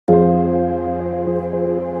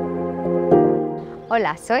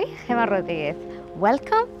Hola, soy Gemma Rodríguez.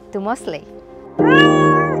 Welcome to Moseley.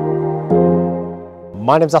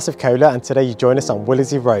 My name's Asif Kola and today you join us on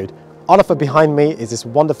Willersey Road. On offer behind me is this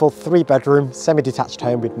wonderful 3-bedroom semi-detached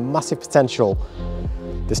home with massive potential.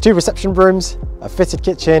 There's 2 reception rooms, a fitted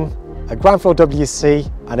kitchen, a ground floor WC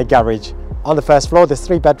and a garage. On the first floor there's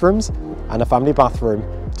 3 bedrooms and a family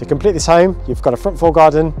bathroom. To complete this home you've got a front 4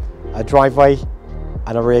 garden, a driveway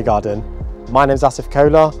and a rear garden. My name's Asif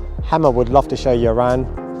Kola. Gemma would love to show you around.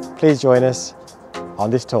 Please join us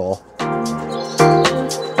on this tour.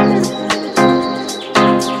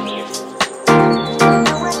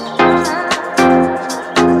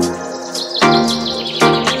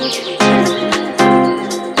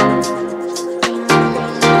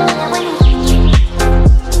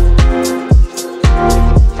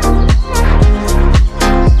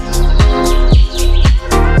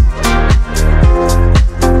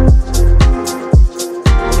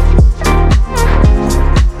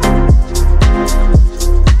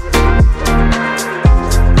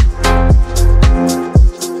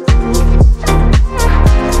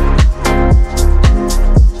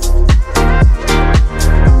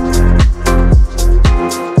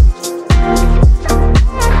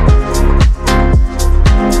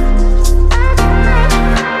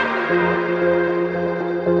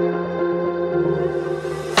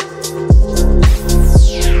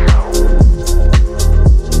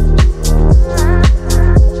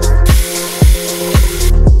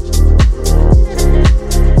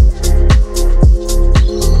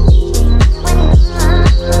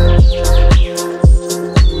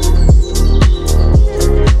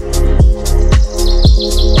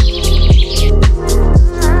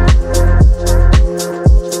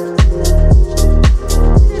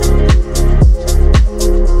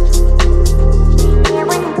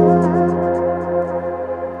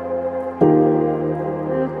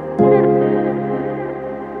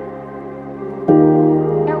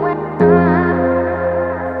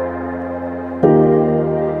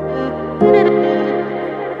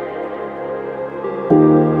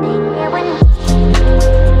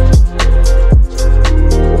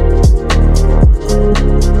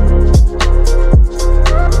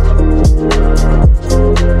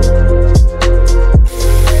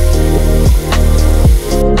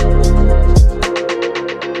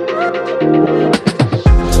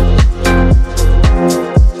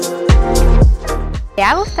 ¿Te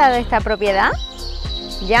ha gustado esta propiedad?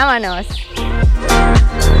 Llámanos.